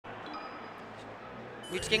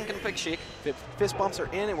MVG can pick Sheik. Fist bumps are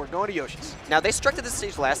in, and we're going to Yoshi's. Now, they struck to this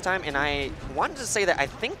stage last time, and I wanted to say that I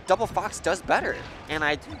think Double Fox does better. And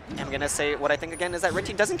I am going to say what I think again is that Red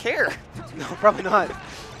Team doesn't care. No, probably not.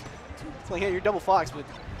 It's like, hey, you're Double Fox, but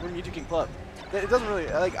we're MVG Plup. It doesn't really,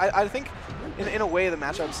 like, I think in a way the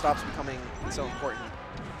matchup stops becoming so important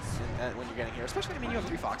when you're getting here. Especially, I mean, you have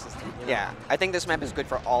 3 Foxes. Yeah, I think this map is good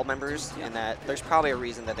for all members, and that there's probably a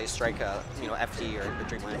reason that they strike a, FD or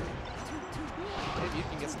Dreamhack. Maybe you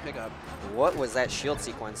can get some pickup. What was that shield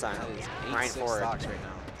sequence on Ryan Ford? Stocks right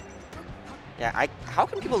now. Yeah, how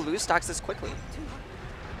can people lose stocks this quickly?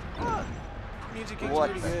 MVG's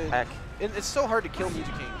What pretty the good. heck? It's so hard to kill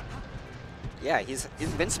MVG. Yeah, he's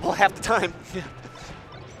invincible half the time. Yeah.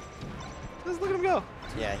 Just look at him go.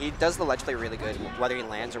 Yeah, he does the ledge play really good, whether he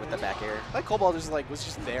lands or with the back air. Like Colbol was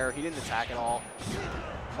just there. He didn't attack at all.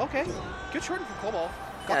 Okay, good shorting from Colbol.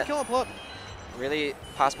 Got the kill on Plup. Really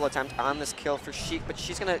possible attempt on this kill for Sheik, but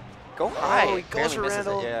she's gonna go high. Oh, he goes for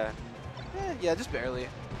Randall. Yeah. Yeah, just barely.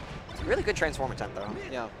 Really good transform attempt though.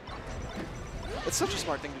 Yeah. It's such a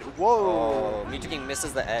smart thing to do. Whoa. Oh, MVG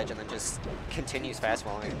misses the edge and then just continues fast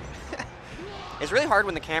falling. It's really hard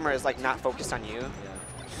when the camera is like not focused on you. Yeah.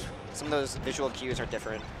 Some of those visual cues are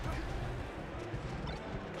different.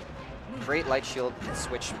 Great light shield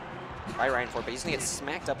switch by Ryan Ford, but he's gonna get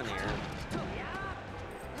smacked up in the air.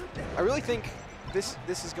 I really think this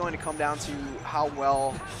is going to come down to how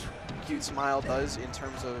well Cute Smile does in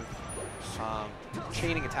terms of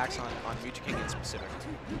chaining attacks on MVG in specific.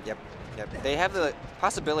 Yep. They have the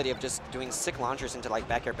possibility of just doing sick launchers into like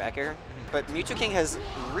back air, but MVG has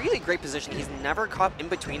really great position. He's never caught in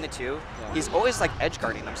between the two. Yeah. He's always like edge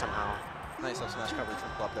guarding them somehow. Nice up smash coverage from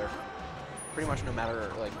Plup there. Pretty much no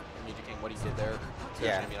matter like MVG what he did there,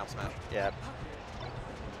 there's gonna be an up smash. Yeah.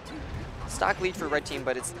 Stock lead for Red Team,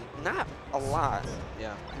 but it's not a lot.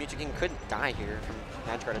 Yeah. MVG could die here from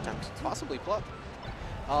edge guard attempts. Possibly Plup.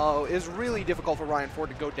 Oh, it was really difficult for Ryan Ford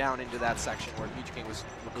to go down into that section where MVG was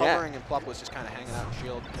recovering and Plup was just kind of hanging out in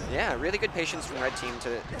shield. Yeah, really good patience from Red Team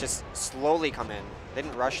to just slowly come in. They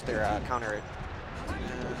didn't rush their counter.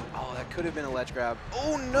 Oh, that could have been a ledge grab.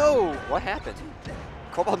 Oh no! What happened?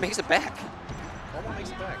 Colbol makes it back. Colbol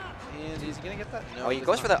makes it back. And is he going to get that? No. Oh, he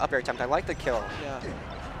goes for the up air attempt. I like the kill. Yeah.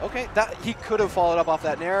 Okay, he could have followed up off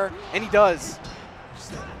that nair, and he does.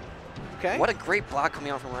 Okay. What a great block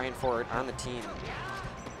coming out from Ryan Ford on the team.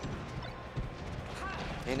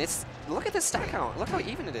 And look at this stack count. Look how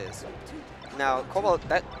even it is. Now, Colbol,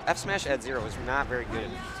 that F smash at 0 is not very good.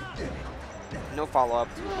 No follow-up.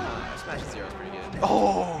 F smash at 0 is pretty good.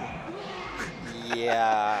 Oh!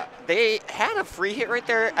 Yeah. They had a free hit right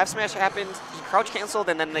there. F smash happened. He crouch canceled,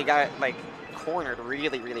 and then they got, like, cornered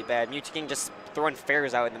really, really bad. MVG just throwing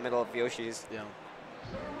fairs out in the middle of Yoshi's. Yeah.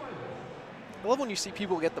 I love when you see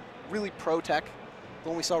people get the really pro tech. The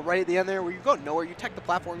one we saw right at the end there where you go nowhere, you tech the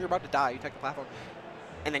platform, you're about to die, you tech the platform.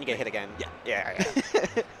 And then you get hit again. Yeah.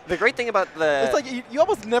 The great thing about the... It's like you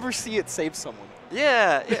almost never see it save someone.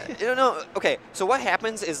 Yeah. No. Okay, so what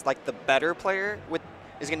happens is like the better player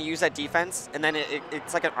is going to use that defense, and then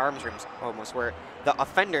it's like an arms race almost, where the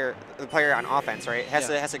offender, the player on offense, right,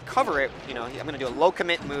 has to cover it. You know, I'm going to do a low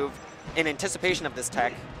commit move in anticipation of this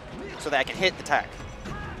tech, so that I can hit the tech.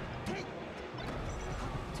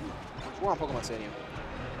 We're on Pokemon Stadium.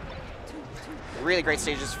 Really great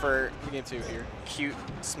stages for game 2 here. Cute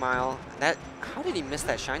Smile. How did he miss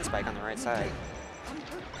that shine spike on the right side?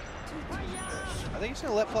 Are they just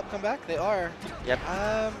going to let Plup come back? They are. Yep.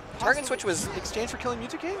 Target switch was... Exchange for killing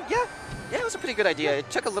MVG? Yeah. Yeah, it was a pretty good idea. It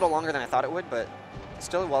took a little longer than I thought it would, but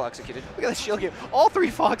still well executed. Look at that shield game. All 3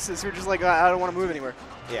 Foxes are just like, I don't want to move anywhere.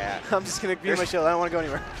 Yeah. I'm just going to be in my shield. I don't want to go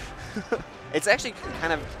anywhere. It's actually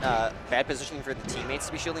kind of bad positioning for the teammates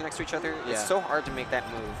to be shielding next to each other. Yeah. It's so hard to make that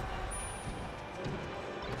move.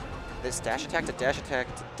 This dash attack to dash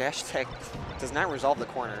attack to dash attack does not resolve the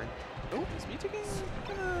corner. Oh, is MVG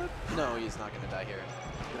gonna... No, he's not gonna die here.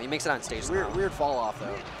 He makes it on stage. Weird fall off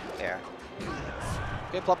though. Yeah.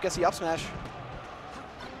 Okay, Plup gets the up smash.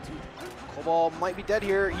 Colbol might be dead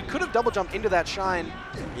here. He could have double jumped into that shine.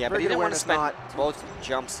 Yeah, but he didn't want to spend both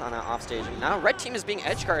jumps on an off stage. And now Red Team is being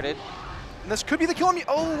edge guarded. And this could be the kill on me.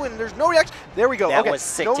 Oh, and there's no reaction. There we go. That was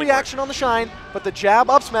sick. No reaction on the shine, but the jab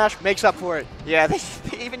up smash makes up for it. Yeah, they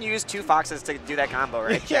even used 2 Foxes to do that combo,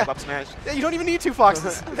 right? Yeah. Jab up smash. Yeah, you don't even need 2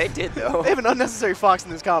 Foxes. They did, though. They have an unnecessary Fox in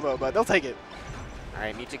this combo, but they'll take it. All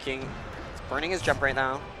right, MVG is burning his jump right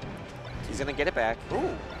now. He's going to get it back.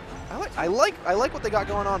 Ooh. I like what they got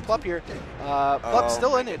going on Plup here. Plup's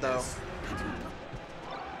still in it, though.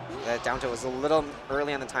 That down tilt was a little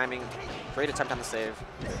early on the timing. Great attempt on the save.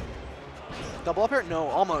 Double up here? No,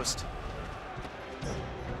 almost.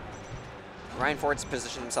 Ryan Ford's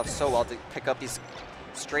positioned himself so well to pick up these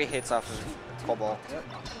stray hits off of Colbol. Yep.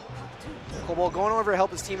 Colbol going over to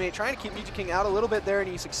help his teammate, trying to keep MVG out a little bit there,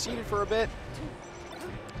 and he succeeded for a bit.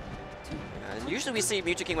 And usually we see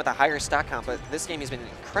MVG with a higher stock count, but this game he's been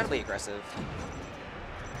incredibly aggressive.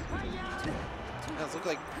 Yeah, it looks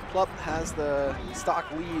like Plup has the stock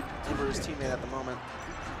lead over his teammate at the moment.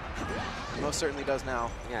 He most certainly does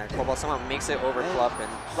now. Yeah, Colbol somehow makes it over Plup,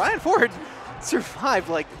 and Ryan Ford survived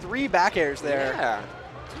like 3 back airs there. Yeah.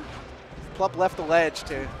 Plup left the ledge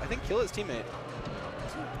to, I think, kill his teammate.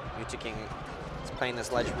 MVG is playing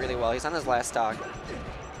this ledge really well. He's on his last stock.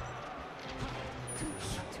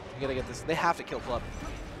 You gotta get this. They have to kill Plup.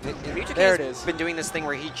 MVG There it has is. been doing this thing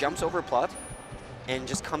where he jumps over Plup and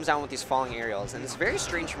just comes down with these falling aerials. And it's very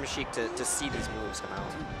strange for Mashik to see these moves come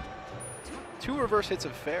out. 2 reverse hits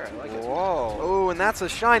of fair. I like it. Whoa. Oh, and that's a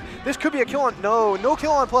shine. This could be a kill on. No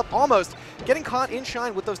kill on Plup. Almost. Getting caught in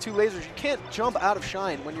shine with those 2 lasers. You can't jump out of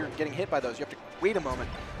shine when you're getting hit by those. You have to wait a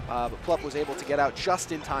moment. But Plup was able to get out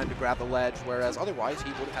just in time to grab the ledge, whereas otherwise he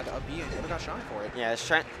would have had to up B and never got shine for it. Yeah,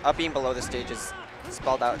 up being below the stage is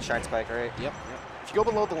spelled out shine spike, right? Yep. If you go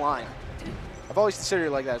below the line, I've always considered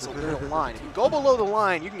it like that. It's a little line. If you go below the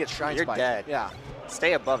line, you can get shine You're spike. dead. Yeah.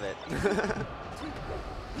 Stay above it.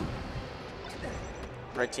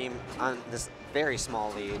 Red team on this very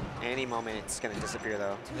small lead. Any moment it's going to disappear,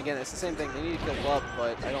 though. And again, it's the same thing. They need to kill Plup,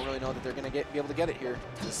 but I don't really know that they're going to be able to get it here.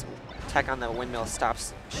 This tech on the windmill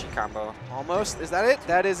stops Sheik combo. Almost. Is that it?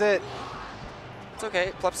 That is it. It's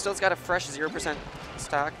okay. Plup still's got a fresh 0%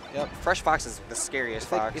 stock. Yep. Fresh Fox is the scariest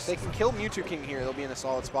Fox. If they can kill M2K here, they'll be in a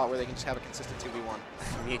solid spot where they can just have a consistent 2v1.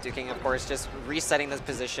 M2K, of course, just resetting this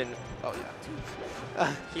position. Oh,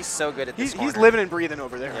 yeah. He's so good at this He's living and breathing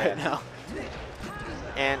over there right now.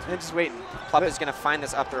 And just waiting. Plup is going to find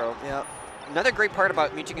this up throw. Yep. Another great part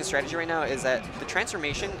about M2K's strategy right now is that the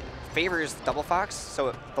transformation favors double Fox,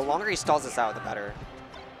 so the longer he stalls this out, the better.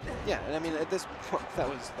 Yeah, and I mean, at this point, that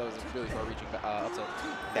was a really far-reaching up tilt.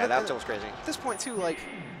 Yeah, that up tilt was crazy. At this point, too, like,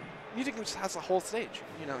 M2K just has the whole stage.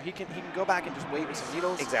 You know, he can go back and just wait with some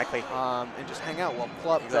needles. Exactly. And just hang out while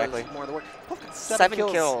Plup does more of the work. Plup got 7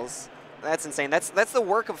 kills. That's insane. That's the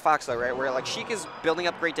work of Fox, though, right? Where like Sheik is building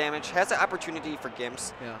up great damage, has the opportunity for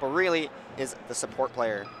gimps, but really is the support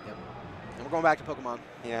player. Yep. And we're going back to Pokemon.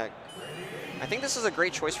 Yeah. I think this is a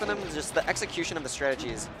great choice for them. Just the execution of the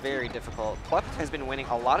strategy is very difficult. Plup has been winning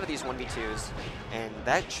a lot of these 1v2s, and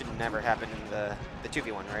that should never happen in the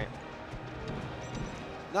 2v1, right?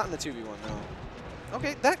 Not in the 2v1, no.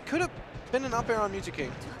 Okay, that could have been an up air on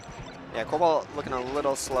M2K. Yeah, Colbol looking a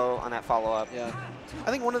little slow on that follow-up. Yeah.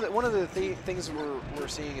 I think one of the things we're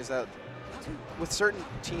seeing is that with certain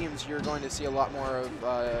teams, you're going to see a lot more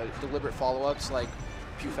of deliberate follow-ups like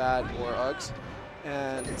PewFat or Uggs.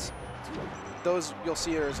 And those you'll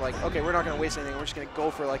see are as like, okay, we're not going to waste anything. We're just going to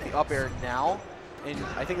go for like the up air now. And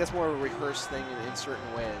I think that's more of a rehearsed thing in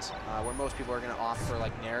certain ways, where most people are going to opt for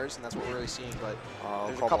like nairs, and that's what we're really seeing. But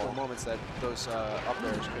there's a couple of moments that those up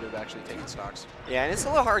airs could have actually taken stocks. Yeah, and it's a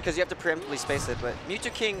little hard because you have to preemptively space it. But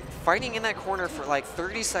M2K fighting in that corner for like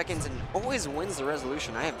 30 seconds and always wins the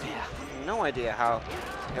resolution. I have no idea how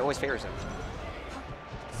it always favors him.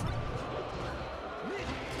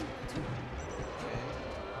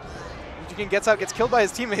 M2K gets out, gets killed by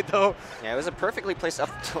his teammate though. Yeah, it was a perfectly placed up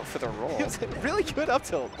tilt for the roll. It was a really good up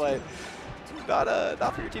tilt, but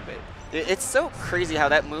not for your teammate. It's so crazy how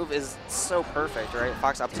that move is so perfect, right?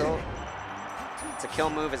 Fox up tilt. It's a kill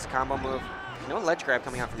move, it's a combo move. No ledge grab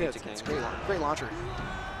coming out from M2K. It's great launcher.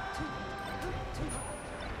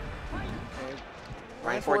 Okay.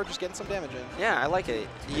 Ryan Ford just getting some damage in. Yeah, I like it.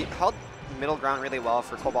 He held middle ground really well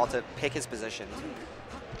for Colbol to pick his position.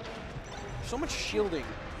 So much shielding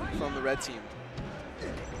from the red team.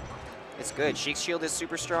 It's good. Sheik's shield is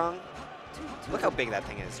super strong. Look how big that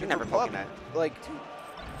thing is. You're never poking that. Like,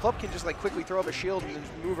 Plup can just like quickly throw up a shield and then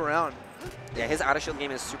just move around. Yeah, his auto shield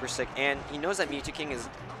game is super sick, and he knows that M2K is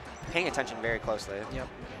paying attention very closely. Yep.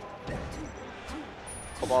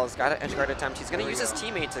 Colbol's got an edge guard attempt. He's going to use his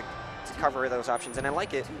teammate to cover those options, and I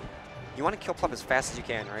like it. You want to kill Plup as fast as you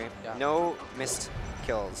can, right? Yeah. No missed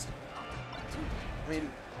kills. I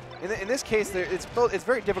mean, in this case, it's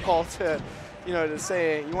very difficult to, to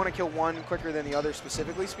say you want to kill one quicker than the other,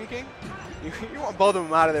 specifically speaking. You want both of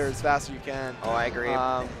them out of there as fast as you can. Oh, I agree.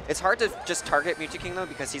 It's hard to just target M2K though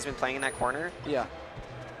because he's been playing in that corner. Yeah,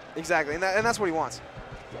 exactly, and that's what he wants.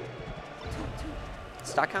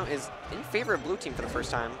 Stock count is in favor of blue team for the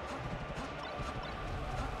first time.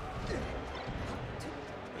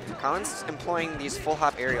 Collins employing these full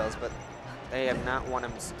hop aerials, but they have not won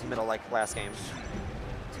him middle like last game.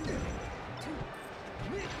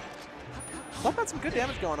 Plup had some good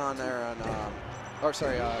damage going on there.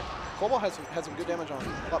 Colbol had some good damage on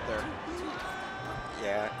Plup there.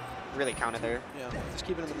 Yeah, really counted there. Yeah, just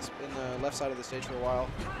keeping him in the left side of the stage for a while.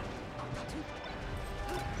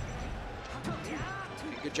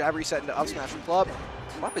 Good jab reset into up smash from Plup.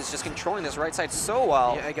 Plup is just controlling this right side so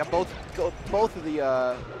well. Yeah, I got both of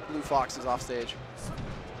the blue foxes off stage.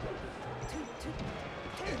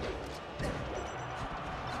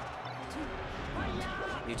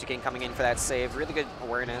 M2K coming in for that save. Really good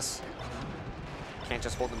awareness. Can't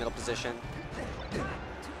just hold the middle position.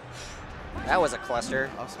 That was a cluster.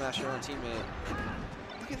 Up smash your own teammate.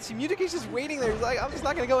 Look at see, M2K's just waiting there. He's like, I'm just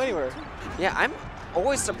not gonna go anywhere. Yeah, I'm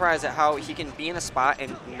always surprised at how he can be in a spot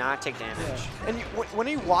and not take damage. Yeah. And when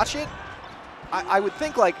you watch it, I would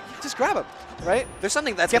think like, just grab him, right? There's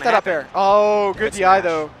something that's Get gonna that up happen. air. Oh, good DI smash.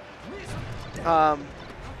 though.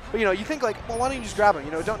 But you know, you think like, well, why don't you just grab him?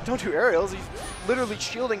 You know, don't do aerials. He's literally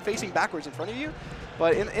shielding, facing backwards in front of you.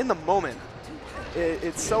 But in the moment,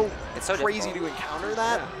 it's so crazy difficult to encounter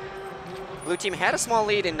that. Yeah. Blue team had a small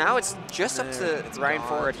lead, and now it's just up to Ryan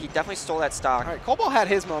Ford. He definitely stole that stock. All right, Colbol had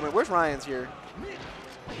his moment. Where's Ryan's here?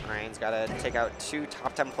 Ryan's got to take out 2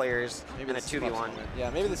 top 10 players in a 2v1. Yeah,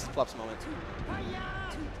 maybe this is Plup's moment.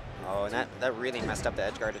 Oh, and that really messed up the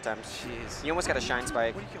edge guard attempt. Jeez. He almost got a shine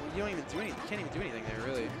spike. What you don't even do anything. You can't even do anything there,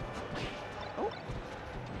 really. Oh.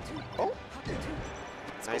 Oh.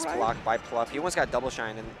 Nice block by Plup. He almost got double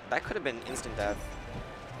shine, and that could have been instant death.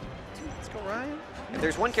 Let's go, Ryan. If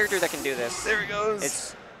there's one character that can do this, there he goes.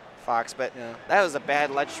 It's Fox, but yeah. that was a bad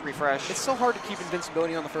ledge refresh. It's so hard to keep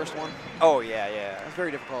invincibility on the first one. Oh, yeah, yeah. It's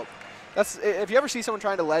very difficult. That's if you ever see someone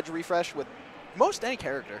trying to ledge refresh with most any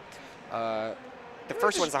character, the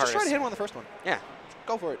first one's the hardest. Just try to hit him on the first one. Yeah.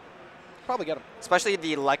 Go for it. Probably get him. Especially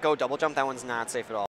the let go double jump. That one's not safe at all.